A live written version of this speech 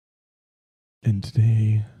And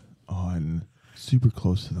today on Super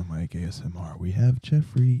Close to the Mic ASMR, we have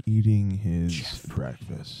Jeffrey eating his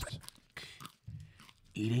breakfast.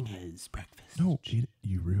 Eating his breakfast. No,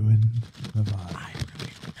 you ruined the vibe. I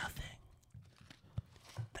ruined nothing.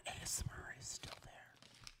 The ASMR is still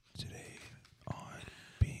there. Today on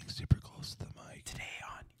being super close to the mic. Today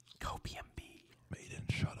on CoPMB. Maiden,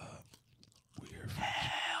 shut up. We're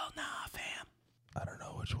Hell nah, fam. I don't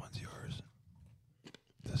know which one's yours.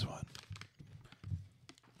 This one.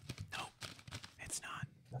 Nope, it's not.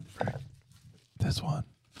 This one.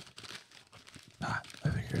 Ah, I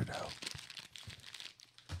figured it out.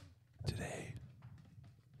 Today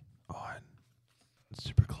on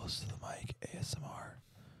Super Close to the Mic ASMR,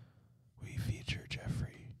 we feature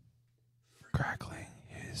Jeffrey crackling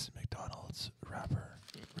his McDonald's wrapper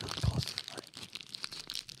really close to the mic.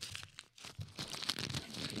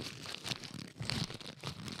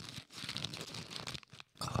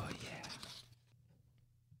 Oh yeah.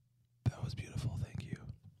 That was beautiful, thank you.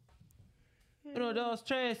 1, 2,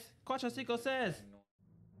 3, 4, 5, 6.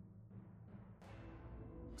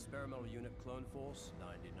 Experimental Unit Clone Force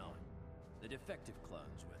 99. The defective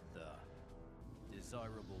clones with,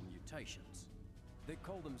 desirable mutations. They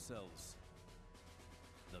call themselves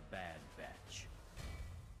the Bad Batch.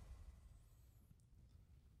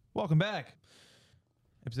 Welcome back.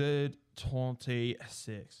 Episode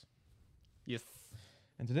 26. Yes.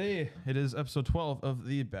 And today it is episode 12 of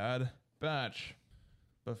The Bad Batch.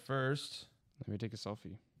 But first, Let me take a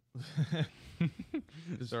selfie.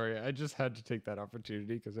 Sorry, I just had to take that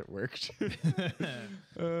opportunity because it worked.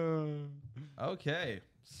 okay,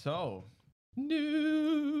 so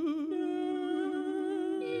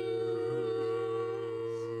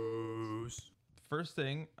first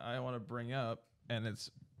thing I want to bring up, and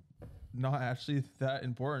it's not actually that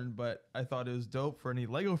important, but I thought it was dope for any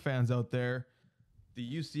LEGO fans out there.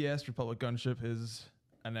 The UCS Republic Gunship is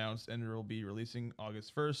announced and will be releasing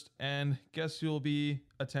August 1st. And guess who will be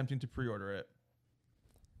attempting to pre-order it?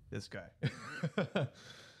 This guy.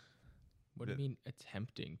 What do you mean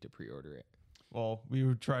attempting to pre-order it? Well,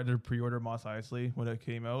 we tried to pre-order Mos Eisley when it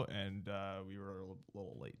came out, and we were a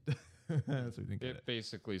little late. So we didn't get It it.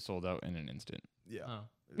 basically sold out in an instant. Yeah. Oh.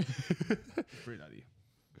 It's pretty nutty.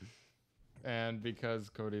 And because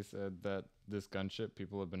Cody said that this gunship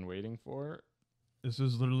people have been waiting for, This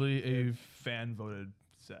is literally a fan-voted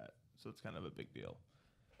set, so it's kind of a big deal.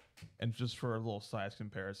 And just for a little size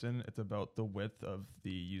comparison, it's about the width of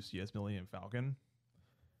the UCS Millennium Falcon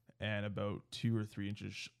and about 2 or 3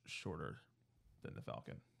 inches shorter than the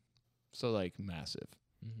Falcon. so like massive.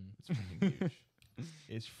 Mm-hmm. It's freaking huge.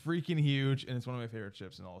 It's freaking huge, and it's one of my favorite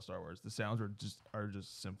ships in all of Star Wars. The sounds are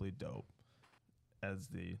just simply dope.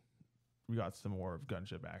 We got some more of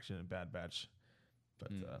gunship action in Bad Batch,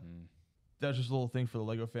 but that's just a little thing for the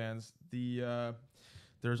LEGO fans.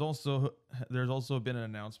 There's also been an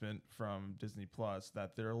announcement from Disney Plus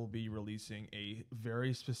that they will be releasing a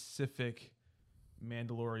very specific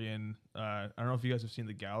Mandalorian. I don't know if you guys have seen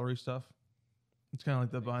the gallery stuff. It's kind of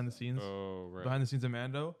like the behind the scenes. Oh, right. Behind the scenes of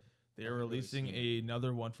Mando. They are Haven't really releasing seen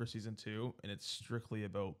another one for season 2, and it's strictly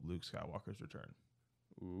about Luke Skywalker's return.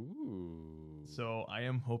 Ooh. So I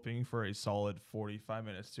am hoping for a solid 45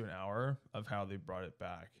 minutes to an hour of how they brought it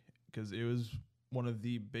back, because it was one of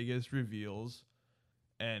the biggest reveals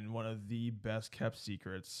and one of the best kept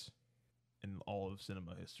secrets in all of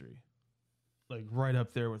cinema history. Like right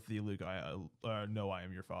up there with the Luke, "No, I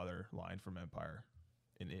am your father" line from Empire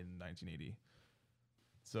in 1980.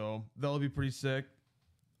 So that'll be pretty sick.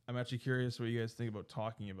 I'm actually curious what you guys think about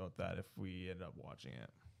talking about that if we end up watching it.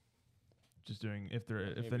 Just doing if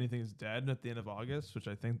Maybe. anything is dead at the end of August, which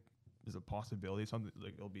I think is a possibility. Something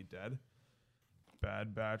like it'll be dead.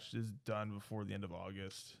 Bad Batch is done before the end of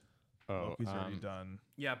August. Oh, Loki's already done.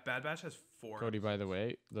 Yeah, Bad Batch has 4. Cody, by the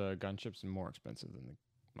way, the gunship's more expensive than the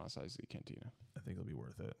Mos Eisley Cantina. I think it'll be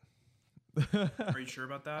worth it. Are you sure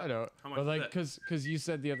about that? I don't. How much But is like, it? because you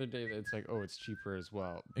said the other day that it's like, oh, it's cheaper as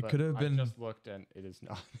well. It But could have been- I just looked and it is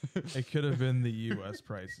not. It could have been the U.S.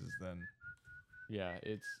 prices then. Yeah,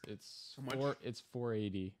 it's How much? it's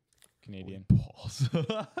 480 Canadian. Balls.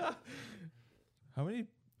 How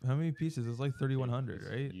many pieces? It's like 3,100, It's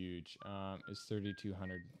right? Huge. It's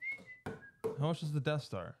 3,200. How much is the Death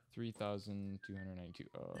Star? 3,292.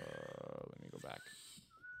 Let me go back.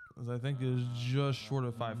 'Cause I think it was just short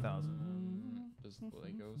of 5,000. Does the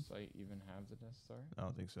Lego site even have the Death Star? I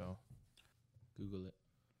don't think so. Google it.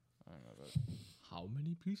 I don't know about How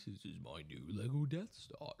many pieces is my new Lego Death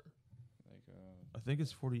Star? Lego I think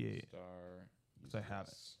it's 48. Star. 'Cause I have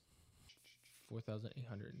it. uses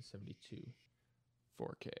 4,872.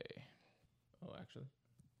 4K. Oh, actually.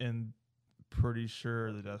 And pretty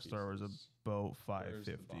sure the Four Death Star was pieces. about Where's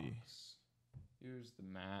the 550. box? Here's the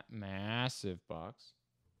massive box.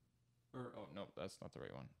 Or oh no, that's not the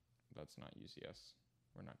right one. That's not UCS.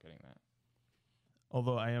 We're not getting that.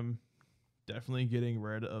 Although I am definitely getting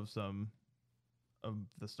rid of some of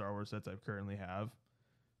the Star Wars sets I currently have,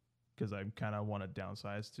 because I kind of want to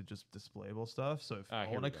downsize to just displayable stuff. So if I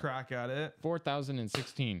here want we to go. crack at it,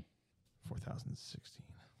 4016. 4016.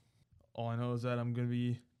 All I know is that I'm going to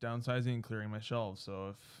be downsizing and clearing my shelves. So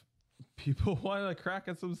if people want to crack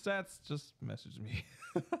at some sets, just message me.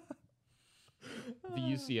 The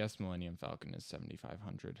UCS Millennium Falcon is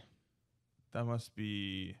 7500. That must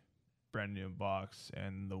be brand new box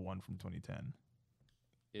and the one from 2010.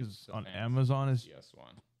 Is the on fancy Amazon UCS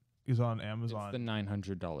one. is on Amazon. It's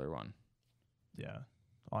the $900 one. Yeah,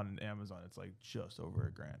 on Amazon it's like just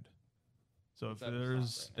over $1,000. So It's if at the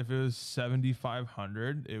there's shop right if it was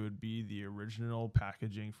 7,500, it would be the original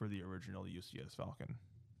packaging for the original UCS Falcon.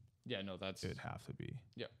 Yeah, no, that's It'd have to be.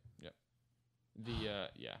 the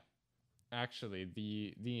yeah. Actually,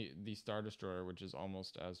 the Star Destroyer, which is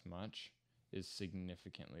almost as much, is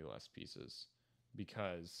significantly less pieces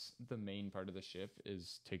because the main part of the ship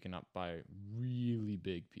is taken up by really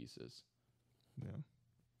big pieces. Yeah.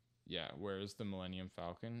 Yeah, whereas the Millennium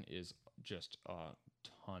Falcon is just a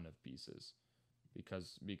ton of pieces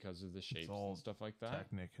because of the shapes all and stuff like that.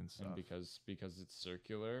 Technic and stuff. And because it's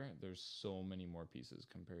circular, there's so many more pieces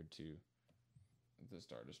compared to the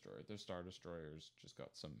Star Destroyer. The Star Destroyer's just got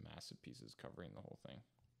some massive pieces covering the whole thing.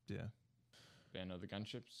 Yeah. But I know the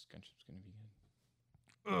gunship's gonna be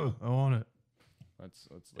good. Ugh, I want it. Let's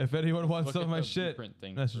If anyone wants look some at of my the shit, blueprint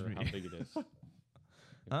thing message for me. how big it is. If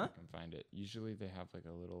Huh? I can find it. Usually they have like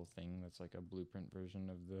a little thing that's like a blueprint version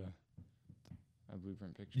of a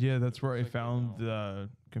blueprint picture. Yeah, that's But it where I looks like they found don't. the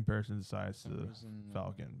comparison size For to some the reason,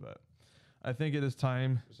 Falcon, but I think it is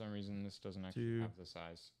time. For some reason, this doesn't actually to- have the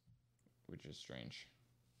size, which is strange.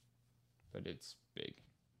 But it's big.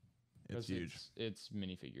 It's 'Cause huge. It's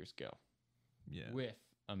minifigure scale Yeah. with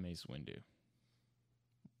a Mace Windu.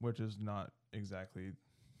 Which is not exactly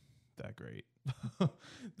that great.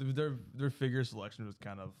 their figure selection was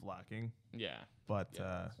kind of lacking, Yeah. but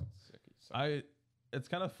Yeah. Sucky. it's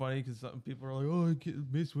kind of funny because some people are like, "Oh, I get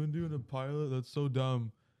Mace Windu and a pilot. That's so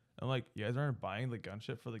dumb." I'm like, "You guys aren't buying the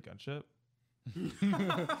gunship for the gunship."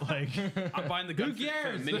 Like, I'm buying the who gun for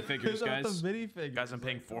cares? the minifigures, It's about guys. The minifigures. Guys, I'm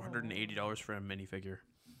paying Like, come on. $480 for a minifigure.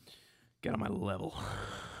 Get on my level.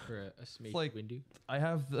 For a Space like- Windu. I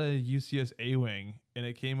have the UCS A-wing, and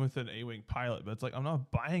it came with an A-wing pilot, but it's like I'm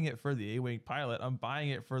not buying it for the A-wing pilot. I'm buying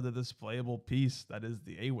it for the displayable piece that is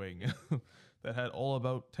the A-wing that had all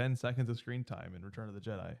about 10 seconds of screen time in Return of the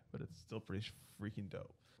Jedi, but it's still pretty freaking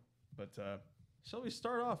dope. But shall we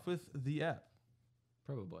start off with the app?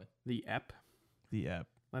 Probably. The ep. The app.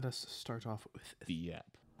 Let us start off with The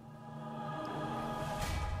app.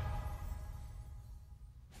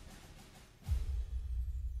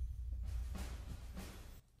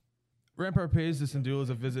 Rampart pays the Syndulas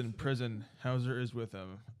a visit in prison. Hauser is with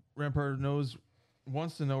him. Rampart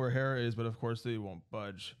wants to know where Hera is, but of course they won't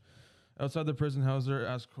budge. Outside the prison, Hauser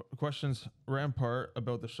asks questions Rampart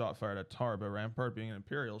about the shot fired at Tar, but Rampart, being an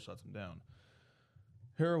Imperial, shuts him down.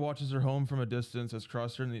 Hera watches her home from a distance as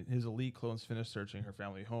Crosshair and his elite clones finish searching her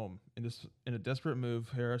family home. In a desperate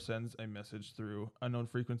move, Hera sends a message through unknown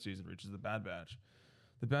frequencies and reaches the Bad Batch.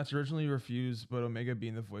 The Batch originally refused, but Omega,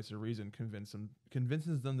 being the voice of reason,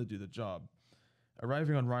 convinces them to do the job.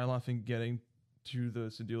 Arriving on Ryloth and getting to the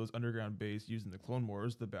Syndulas' underground base using the Clone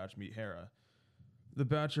Wars, the Batch meet Hera. The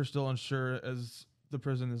Batch are still unsure as the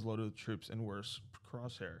prison is loaded with troops and worse,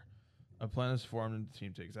 Crosshair. A plan is formed and the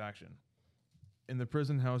team takes action. In the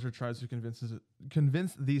prison, Hauser tries to convince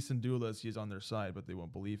the Syndulas he is on their side, but they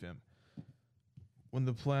won't believe him. When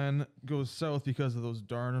the plan goes south because of those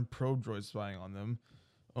darn probe droids spying on them,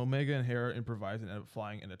 Omega and Hera improvise and end up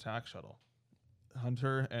flying an attack shuttle.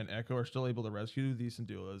 Hunter and Echo are still able to rescue the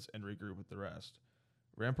Syndulas and regroup with the rest.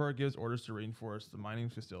 Rampart gives orders to reinforce the mining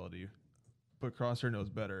facility, but Crosshair knows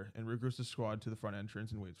better and regroups the squad to the front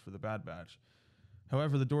entrance and waits for the Bad Batch.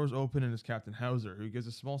 However, the doors open and it's Captain Hauser, who gives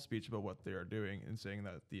a small speech about what they are doing and saying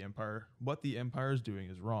that what the Empire is doing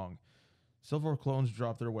is wrong. Several clones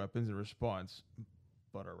drop their weapons in response,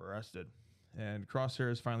 but are arrested. And Crosshair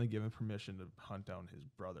is finally given permission to hunt down his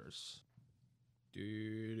brothers.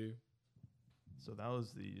 Doo-doo. So that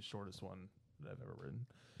was the shortest one that I've ever written.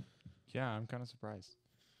 Yeah, I'm kind of surprised.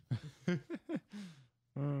 But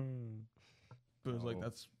it was like, Oh.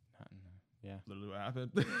 that's Yeah. literally what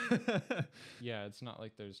happened. Yeah, it's not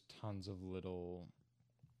like there's tons of little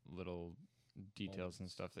details and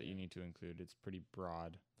stuff that you need to include. It's pretty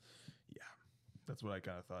broad. Yeah. That's what I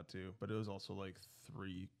kind of thought too. But it was also like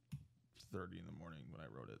 3:30 in the morning when I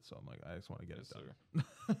wrote it, so I'm like, I just want to get Yes,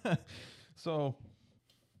 it done. So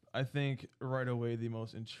I think right away the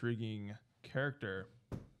most intriguing character,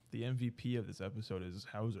 the MVP of this episode, is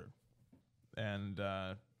Hauser, and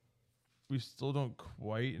we still don't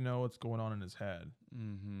quite know what's going on in his head.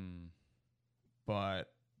 Mm-hmm.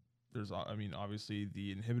 But I mean, obviously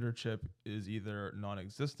the inhibitor chip is either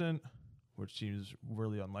non-existent, which seems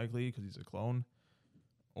really unlikely because he's a clone,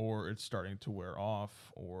 or it's starting to wear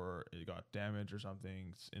off, or it got damaged or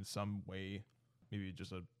something in some way, maybe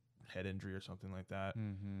just a head injury or something like that.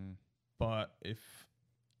 Mm-hmm. But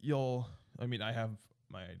I mean, I have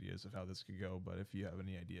my ideas of how this could go, but if you have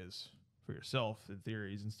any ideas for yourself and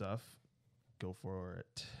theories and stuff, go for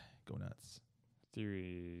it. Go nuts.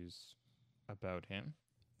 Theories about him.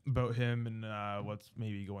 About him and what's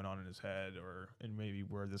maybe going on in his head, and maybe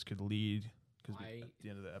where this could lead. Because I at the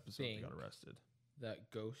end of the episode, they got think- arrested.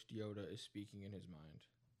 That Ghost Yoda is speaking in his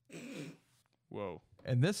mind. Whoa.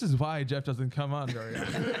 And this is why Jeff doesn't come on very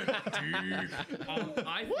often.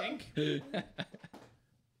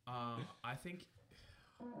 I think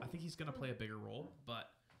he's gonna play a bigger role,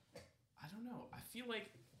 but I don't know. I feel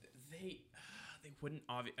like they wouldn't.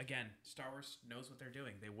 Again, Star Wars knows what they're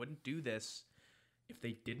doing. They wouldn't do this if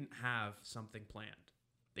they didn't have something planned.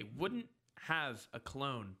 They wouldn't have a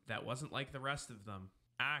clone that wasn't like the rest of them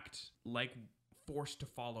act like forced to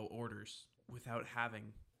follow orders without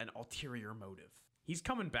having an ulterior motive. He's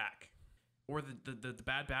coming back. Or the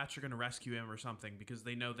Bad Batch are going to rescue him or something because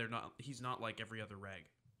they know he's not like every other reg.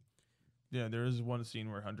 Yeah, there is one scene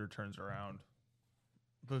where Hunter turns around,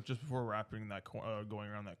 but just before wrapping that going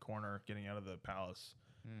around that corner, getting out of the palace,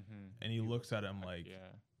 Mm-hmm. and he looks at him like Yeah.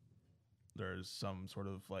 there's some sort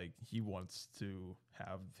of like he wants to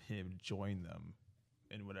have him join them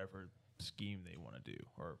in whatever scheme they want to do,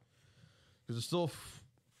 or because there's still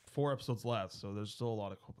 4 episodes left, so there's still a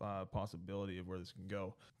lot of possibility of where this can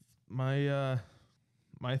go. My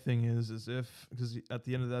thing is if because at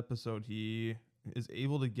the end of the episode he is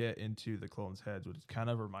able to get into the clones' heads, which kind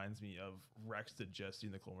of reminds me of Rex to Jesse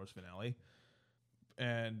in the Clone Wars finale,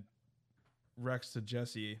 and Rex to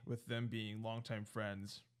Jesse with them being longtime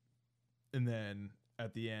friends, and then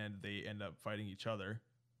at the end they end up fighting each other.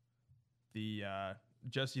 The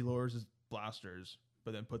Jesse lowers his blasters,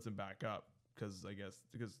 but then puts them back up because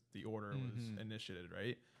the order was initiated,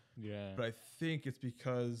 right? Yeah. But I think it's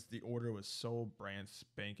because the order was so brand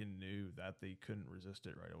spanking new that they couldn't resist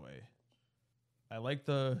it right away. I like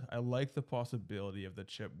the possibility of the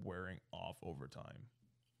chip wearing off over time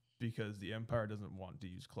because the Empire doesn't want to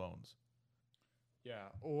use clones. Yeah,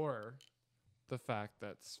 or the fact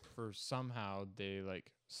that for somehow they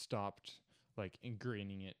like stopped like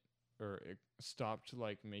ingraining it, or it stopped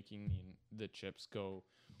like making the chips go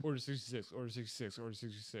Order 66, Order 66, Order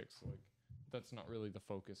 66. Like that's not really the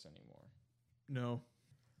focus anymore. No,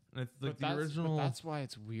 and it's like But the original. that's why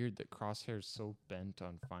it's weird that Crosshair's so bent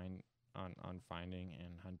on finding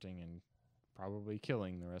and hunting and probably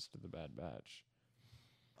killing the rest of the Bad Batch.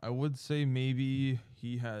 I would say maybe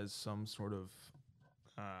he has some sort of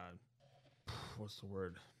what's the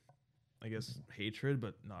word? I guess hatred,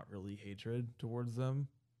 but not really hatred towards them.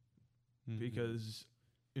 Because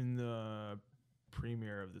in the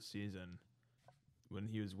premiere of the season, when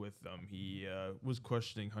he was with them, he was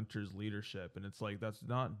questioning Hunter's leadership, and it's like that's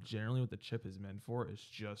not generally what the chip is meant for. It's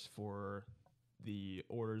just for the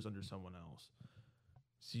orders under someone else.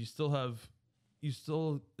 So you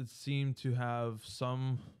still seem to have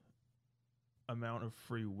some amount of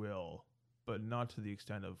free will, but not to the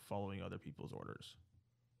extent of following other people's orders.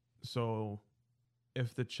 So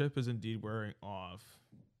if the chip is indeed wearing off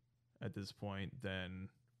at this point, then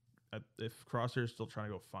if Crosshair is still trying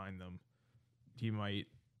to go find them, he might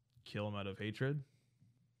kill him out of hatred,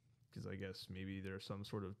 because I guess maybe there's some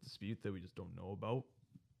sort of dispute that we just don't know about,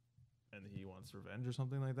 and he wants revenge or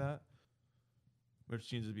something like that, which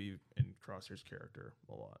seems to be in Crosshair's character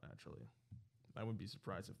a lot, naturally. I wouldn't be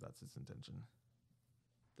surprised if that's his intention.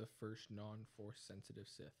 The first non-force sensitive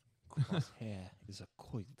Sith. Crosshair is a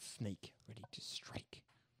coiled snake ready to strike.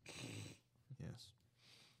 Yes.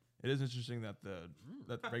 It is interesting that the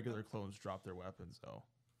regular clones drop their weapons, though.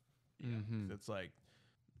 Mm-hmm. It's like,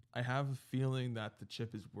 I have a feeling that the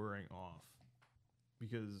chip is wearing off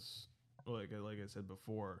because, like I said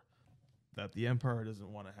before, that the Empire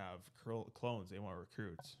doesn't want to have clones. They want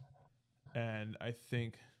recruits. And I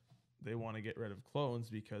think they want to get rid of clones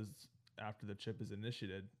because after the chip is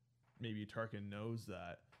initiated, maybe Tarkin knows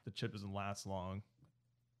that the chip doesn't last long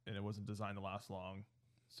and it wasn't designed to last long.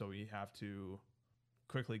 So we have to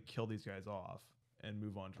quickly kill these guys off and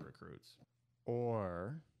move on to recruits.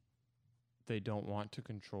 Or they don't want to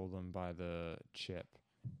control them by the chip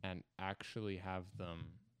and actually have them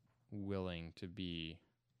willing to be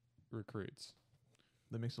recruits.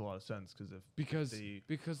 That makes a lot of sense because if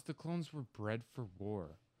Because the clones were bred for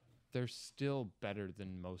war. They're still better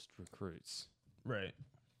than most recruits right,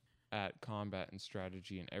 at combat and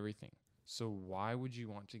strategy and everything. So why would you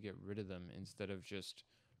want to get rid of them instead of just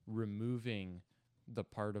removing the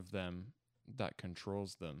part of them that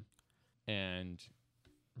controls them and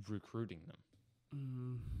recruiting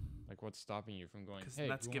them? Like, what's stopping you from going, 'Cause hey,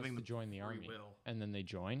 that's who giving wants to them join the free army? will. And then they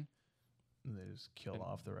join and they just kill And-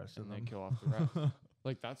 off the rest of and them. they kill off the rest.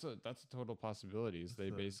 Like, that's a total possibility. Is they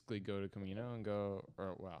So- basically go to Camino and go,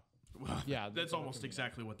 or well, yeah, they That's go to almost Camino.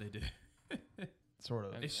 exactly what they did. Sort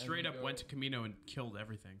of. And- They straight up go- went to Camino and killed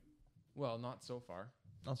everything. Well, not so far.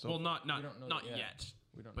 Also, Well, not we don't know not that yet. yet.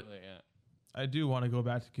 We don't But- know that yet. I do want to go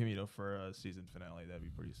back to Camino for a season finale. That'd be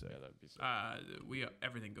pretty sick. Yeah, that'd be sick.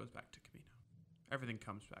 Everything goes back to Camino. Everything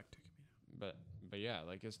comes back to Camino. But yeah,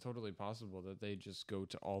 like it's totally possible that they just go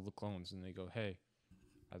to all the clones and they go, hey,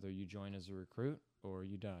 either you join as a recruit or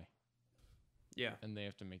you die, Yeah. and they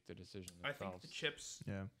have to make the decision I think themselves. the chips.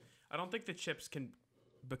 Yeah. I don't think the chips can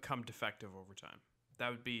become defective over time.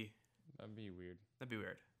 That'd be That'd be weird.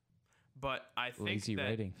 weird. But I think Lazy that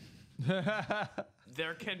writing.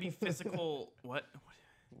 there can be physical what?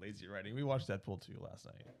 Lazy writing. We watched Deadpool 2 last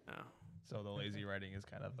night. Oh. So the lazy writing is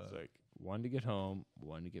kind of It's a like one to get home,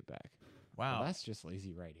 one to get back. wow. Well, that's just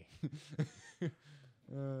lazy writing.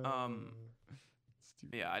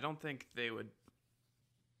 Yeah, I don't think they would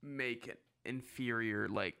make it inferior.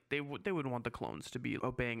 Like they would want the clones to be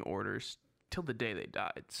obeying orders till the day they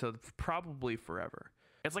died. So probably forever.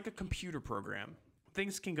 It's like a computer program.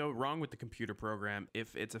 Things can go wrong with the computer program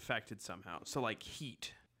if it's affected somehow. So like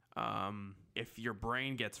heat, if your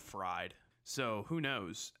brain gets fried. So who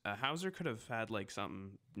knows? Hauser could have had like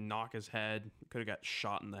something knock his head. Could have got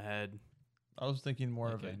shot in the head. I was thinking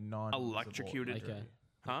more of Okay. a non Electrocuted. Like a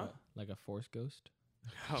Huh? like a force ghost.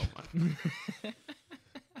 Oh my.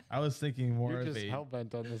 I was thinking more You're of just a hell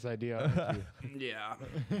bent on this idea, aren't you? Yeah.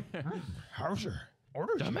 Hauser.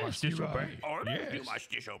 Orders you must disobey. You must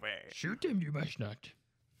disobey. Shoot him, you must not.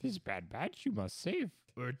 These bad batch you must save.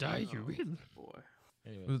 Or die you will. Boy.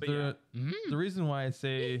 Anyway, Was But there- The reason why I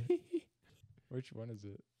say Which one is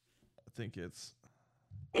it? I think it's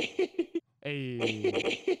Hey.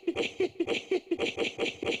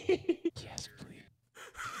 Yes,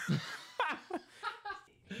 please.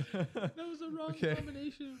 that was the wrong Okay.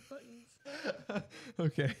 combination of buttons.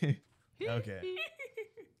 okay. Okay.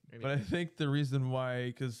 But I think the reason why,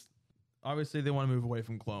 because obviously they want to move away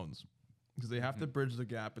from clones, because they have to bridge the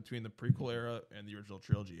gap between the prequel era and the original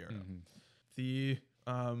trilogy era. The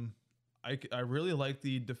I really like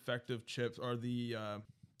the defective chips or the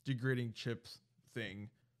degrading chips thing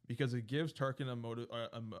because it gives Tarkin a motive,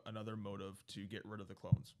 another motive to get rid of the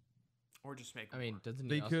clones. Or just make I mean, doesn't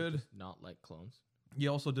They he also could- just not like clones? He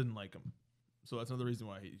also didn't like them, so that's another reason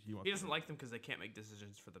why he wants. he doesn't like them because they can't make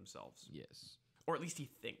decisions for themselves. Yes. Or at least he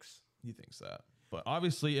thinks. He thinks that, but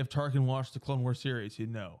obviously, if Tarkin watched the Clone Wars series, he'd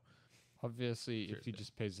know. Obviously, if he Seriously.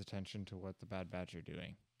 just pays attention to what the Bad Batch are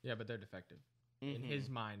doing. Yeah, but they're defective. Mm-hmm. In his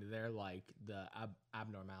mind, they're like the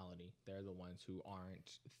abnormality. They're the ones who aren't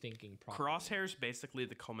thinking properly. Crosshair's basically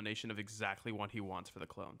the culmination of exactly what he wants for the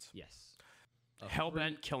clones. Yes. A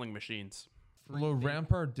Hellbent killing machines. free Although think-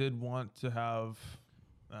 Rampart did want to have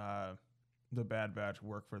the Bad Batch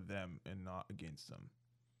work for them and not against them.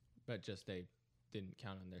 but just they didn't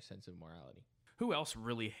count on their sense of morality. Who else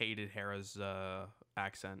really hated Hera's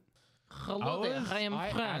accent? Hello there, I am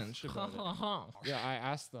I French. asked about Yeah, I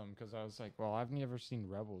asked them because I was like, well, I've never seen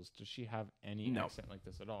Rebels. Does she have any No. accent like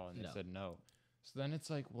this at all? And No. they said no. So then it's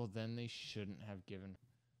like, well, then they shouldn't have given,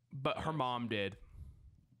 But her mom did.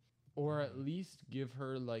 or at least give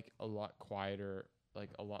her like a lot quieter, like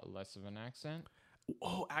a lot less of an accent.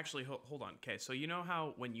 Oh, actually, hold on. Okay, so you know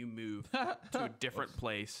how when you move to a different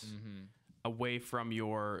place away from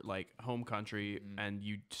your like home country and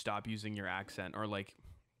you stop using your accent or like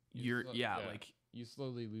you're like you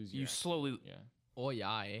slowly lose. you Your accent. slowly Yeah. Oh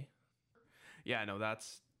yeah. yeah, no,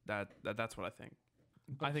 that's what I think.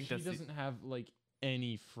 I think she that's the- doesn't have like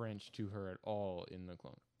any French to her at all in the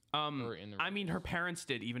clone. or in the I mean her parents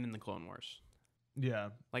did even in the Clone Wars. Yeah,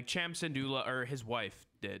 Like Cham Syndulla or his wife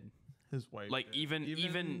did. his wife. Like, did.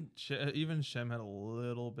 even- even Shem had a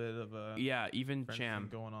little bit of a Yeah, even French Cham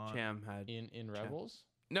thing going on. Cham had In Rebels.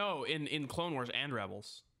 No, in Clone Wars and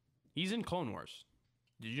Rebels. He's in Clone Wars.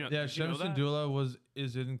 Did you know? Yeah, did you Shem know that? Syndulla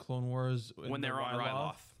is in Clone Wars When they were on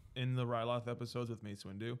Ryloth. in the Ryloth episodes with Mace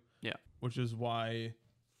Windu. Yeah. Which is why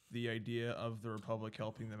the idea of the Republic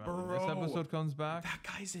helping them out when this Bro. episode comes back. That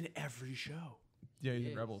guy's in every show. Yeah, he's He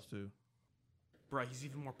in is. Rebels too. Bro, he's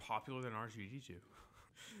even more popular than R2D2.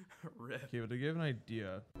 Rip. Okay, but to give an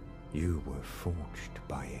idea, You were forged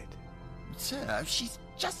by it. Sir, she's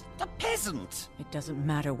just a peasant. It doesn't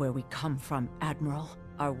matter where we come from, Admiral.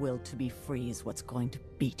 Our will to be free is what's going to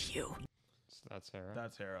beat you. So that's Hera.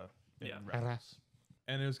 that's Hera. in Yeah. Rebels.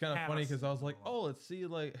 And it was kind of funny Hera's because I was like, the one. oh, let's see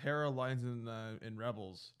like Hera lines in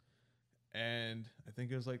Rebels, and I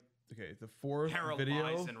think it was like, okay, the fourth Hera video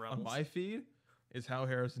lies in on Rebels. my feed is how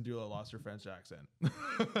Harrison Dula lost her French accent.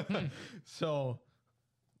 So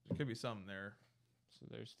there could be something there. So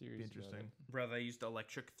there's theories. Be about interesting. it. Bro, they used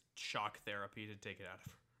electric shock therapy to take it out of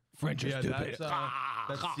her. French is Yeah, stupid.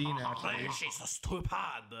 that scene actually. She's so stupid.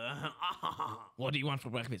 What do you want for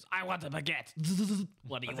breakfast? I want a baguette.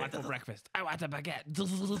 What do you want for breakfast? I want a baguette.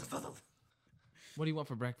 What do you want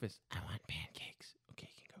for breakfast? I want pancakes. Okay,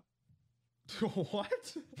 you can go.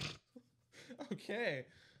 What? Okay.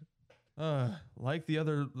 Like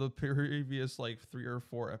the previous like 3 or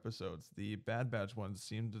 4 episodes, the Bad Batch ones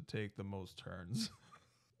seem to take the most turns.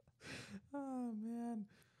 Oh man.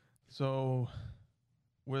 So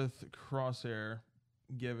with Crosshair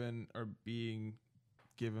being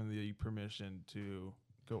given the permission to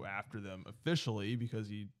go after them officially, because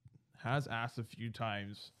he has asked a few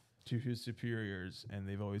times to his superiors and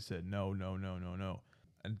they've always said no, no, no, no, no.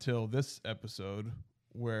 Until this episode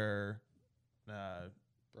where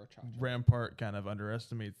Rampart kind of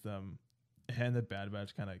underestimates them and the Bad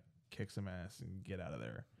Batch kind of kicks some ass and get out of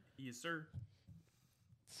there. Yes, sir.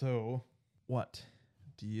 So, what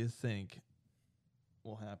do you think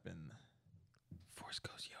will happen? Force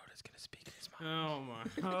Ghost Yoda's gonna speak in his mind.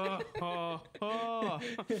 Oh my.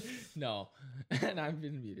 No, and I've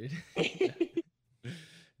been muted.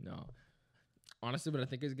 No, honestly, what I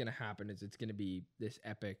think is gonna happen is it's gonna be this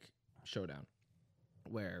epic showdown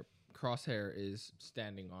where Crosshair is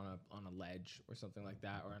standing on a ledge or something like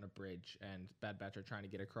that, or on a bridge, and Bad Batch are trying to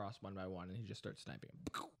get across one by one, and he just starts sniping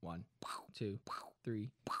him. 1, 2, 3,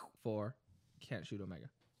 4. Can't shoot Omega,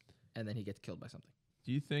 and then he gets killed by something.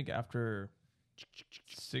 Do you think after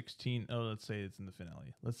 16, let's say it's in the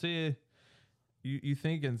finale. Let's say you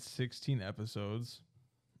think in 16 episodes,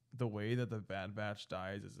 the way that the Bad Batch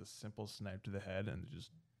dies is a simple snipe to the head and just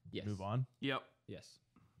Yes. move on? Yep. Yes.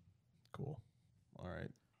 Cool. All right.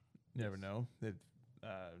 You never know.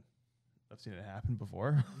 I've seen it happen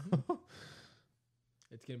before.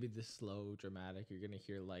 It's gonna be this slow, dramatic. You're gonna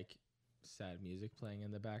hear like sad music playing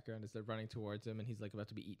in the background as they're running towards him, and he's like about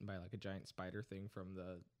to be eaten by like a giant spider thing from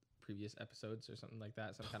the previous episodes or something like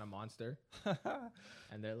that, some kind of monster.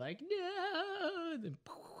 And they're like, no, and then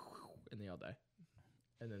and they all die,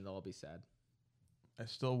 and then they'll all be sad. I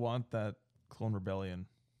still want that Clone Rebellion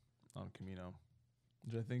on Camino,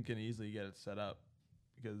 which I think can easily get it set up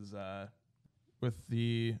because with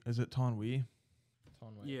is it Tonwi?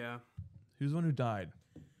 Yeah. Who's the one who died?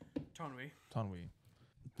 Tonwi. Tonwi.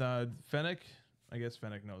 The Fennec, I guess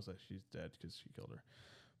Fennec knows that she's dead because she killed her.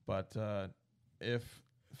 But if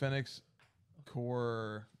Fennec's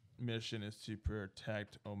core mission is to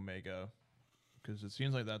protect Omega, because it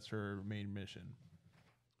seems like that's her main mission.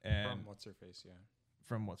 And From what's her face, yeah.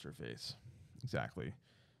 from what's her face. Exactly.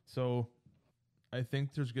 So I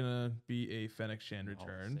think there's gonna be a Fennec Shand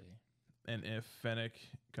return. And if Fennec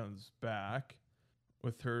comes back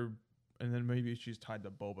with her, and then maybe she's tied to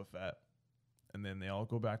Boba Fett, and then they all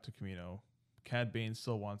go back to Camino. Cad Bane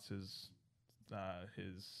still wants his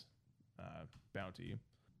bounty,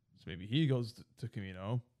 so maybe he goes to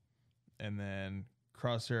Camino, and then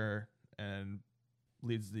Crosshair and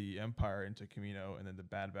leads the Empire into Camino, and then the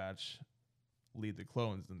Bad Batch lead the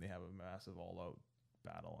clones, and they have a massive all-out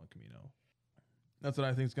battle on Camino. That's what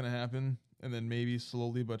I think is going to happen. And then maybe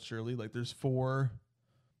slowly but surely, like there's four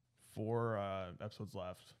episodes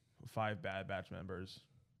left, 5 Bad Batch members.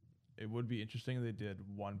 It would be interesting if they did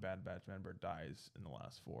one Bad Batch member dies in the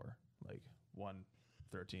last 4, like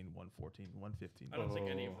 113, 114, 115. I don't think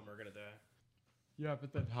any of them are gonna die. Yeah,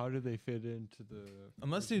 but then how do they fit into the?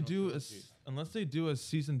 Unless they do a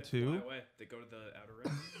season They fly 2. away. They go to the outer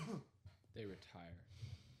rim. They retire.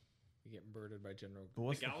 They get murdered by General. But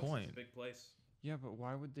what's the galaxy's point? a big place. Yeah, but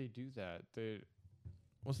why would they do that?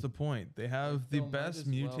 What's the point? They have the Still might best as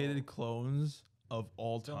mutated well- clones of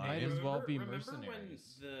all Still time. might as well be Remember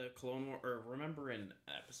mercenaries. when the Clone War, or remember in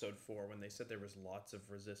episode 4 when they said there was lots of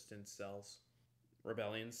resistance cells,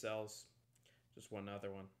 rebellion cells, just one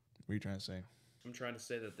other one. What are you trying to say? I'm trying to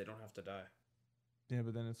say that they don't have to die. Yeah,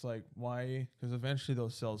 but then it's like, why? Because eventually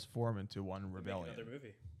those cells form into one They make rebellion. another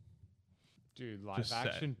movie. Dude, live Just set.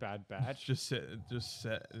 action Bad Batch. just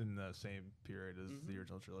set in the same period as the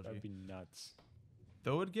original trilogy. That'd be nuts.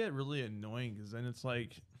 Though it would get really annoying because then it's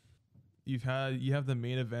like you have the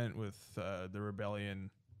main event with the rebellion,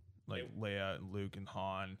 like Leia and Luke and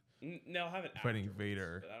Han They'll have it fighting afterwards,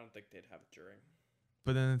 Vader. but I don't think they'd have it during.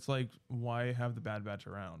 But then it's like, why have the Bad Batch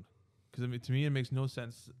around? Because I mean, to me, it makes no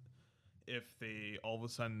sense if they all of a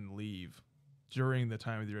sudden leave during the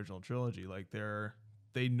time of the original trilogy. Like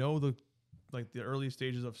they know the early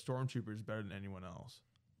stages of stormtroopers better than anyone else.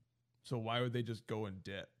 So why would they just go and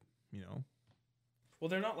dip? You know? Well,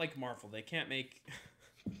 they're not like Marvel. They can't make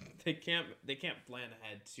they can't plan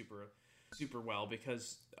ahead super well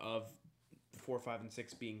because of 4, 5, and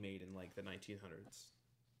 6 being made in like the 1900s.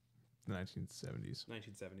 The 1970s.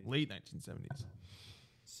 1970s. Late 1970s.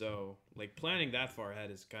 So, like, planning that far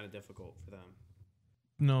ahead is kind of difficult for them.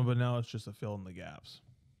 No, but now it's just a fill in the gaps,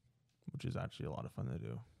 which is actually a lot of fun to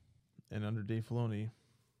do. And under Dave Filoni,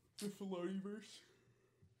 The Filoniverse.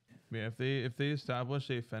 yeah, if they establish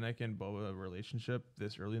a Fennec and Boba relationship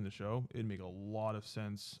this early in the show, it'd make a lot of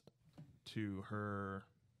sense to her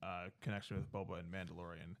connection with Boba and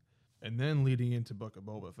Mandalorian, and then leading into Book of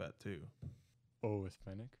Boba Fett too. Oh, with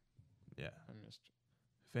Fennec? Yeah, I missed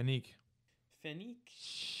Fennec.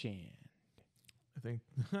 Shand. I think,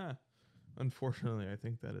 unfortunately, I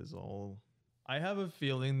think that is all. I have a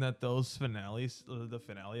feeling that those finales, the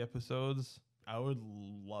finale episodes, I would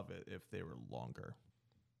love it if they were longer,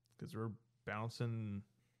 because we're bouncing.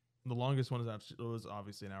 The longest one was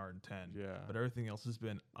obviously an hour and 10. Yeah. But everything else has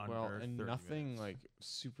been under Well, and 30 nothing minutes. like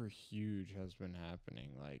super huge has been happening.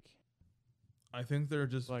 Like, I think they're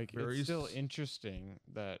just like very it's still interesting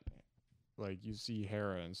that like you see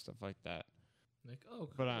Hera and stuff like that. Like, oh,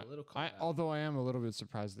 But cool, a little callback. although I am a little bit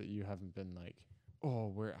surprised that you haven't been like,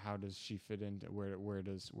 oh, how does she fit into where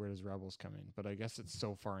does Rebels come in? But I guess it's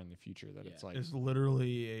so far in the future that it's like It's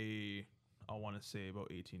literally I want to say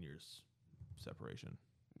about 18 years separation.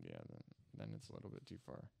 yeah, then it's a little bit too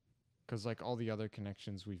far. Because like all the other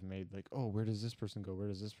connections we've made, like, oh, where does this person go? Where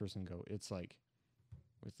does this person go? It's like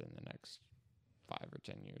within the next 5 or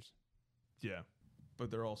 10 years. Yeah, but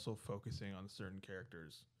they're also focusing on certain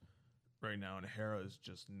characters right now, and Hera is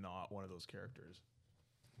just not one of those characters.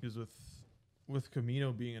 Because with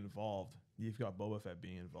Kamino being involved, you've got Boba Fett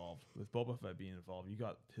being involved. With Boba Fett being involved, you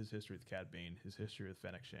got his history with Cad Bane, his history with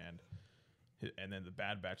Fennec Shand, and then the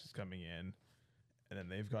Bad Batch is coming in, and then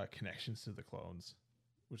they've got connections to the clones,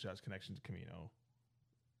 which has connection to Kamino,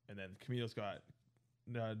 and then Kamino's got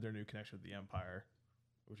their new connection with the Empire,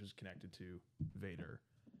 which is connected to Vader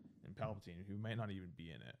and Palpatine, who might not even be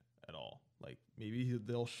in it at all. Like, maybe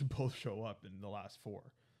they'll both show up in the last 4,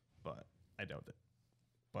 but I doubt it.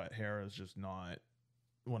 But Hera is just not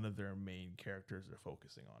one of their main characters they're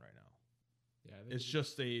focusing on right now. Yeah, I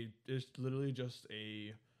think It's literally just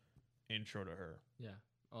a intro to her. yeah.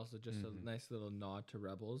 Also, just a nice little nod to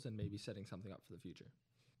Rebels and maybe setting something up for the future.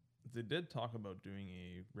 They did talk about doing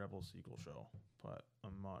a Rebel sequel show, but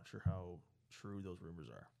I'm not sure how true those rumors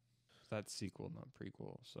are. That's sequel, not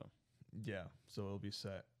prequel. So Yeah, so it'll be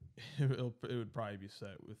set. It would probably be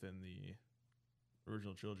set within the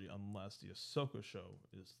original trilogy, unless the Ahsoka show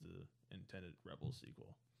is the intended Rebels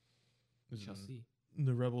sequel. We shall see.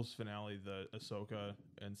 The Rebels finale, the Ahsoka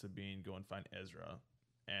and Sabine go and find Ezra,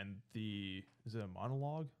 and is it a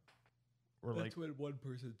monologue? Or like, when one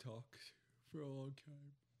person talks for a long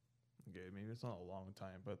time. okay, maybe it's not a long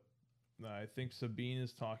time, but I think Sabine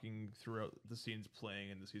is talking throughout the scenes playing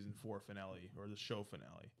in the season 4 finale, or the show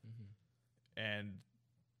finale. And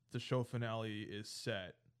the show finale is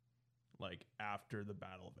set like after the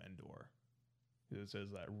Battle of Endor. It says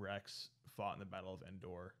that Rex fought in the Battle of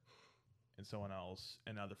Endor and someone else,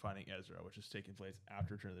 and now they're fighting Ezra, which is taking place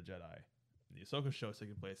after Return of the Jedi. And the Ahsoka show is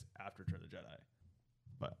taking place after Return of the Jedi.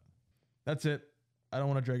 But that's it. I don't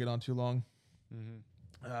want to drag it on too long.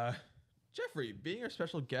 Jeffrey, being our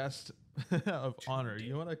special guest of honor,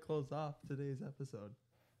 you want to close off today's episode?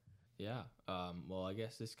 Yeah. Well, I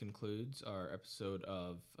guess this concludes our episode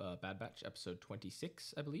of Bad Batch, episode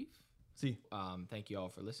 26, I believe. See. Thank you all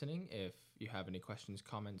for listening. If you have any questions,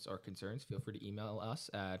 comments, or concerns, feel free to email us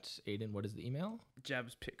at Aiden. What is the email?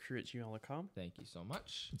 jabspitcrew@gmail.com. Thank you so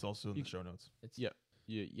much. It's also in the show notes. It's yeah,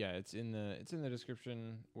 it's in the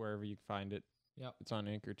description wherever you find it. Yep. It's on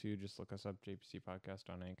Anchor too. Just look us up, JPC Podcast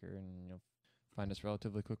on Anchor, and you'll find us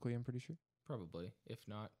relatively quickly, I'm pretty sure. Probably. If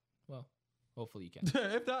not, well, hopefully you can.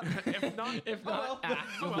 if not,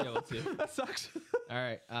 you'll be able to. That sucks. All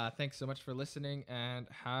right. Thanks so much for listening, and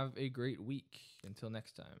have a great week. Until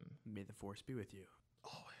next time. May the Force be with you.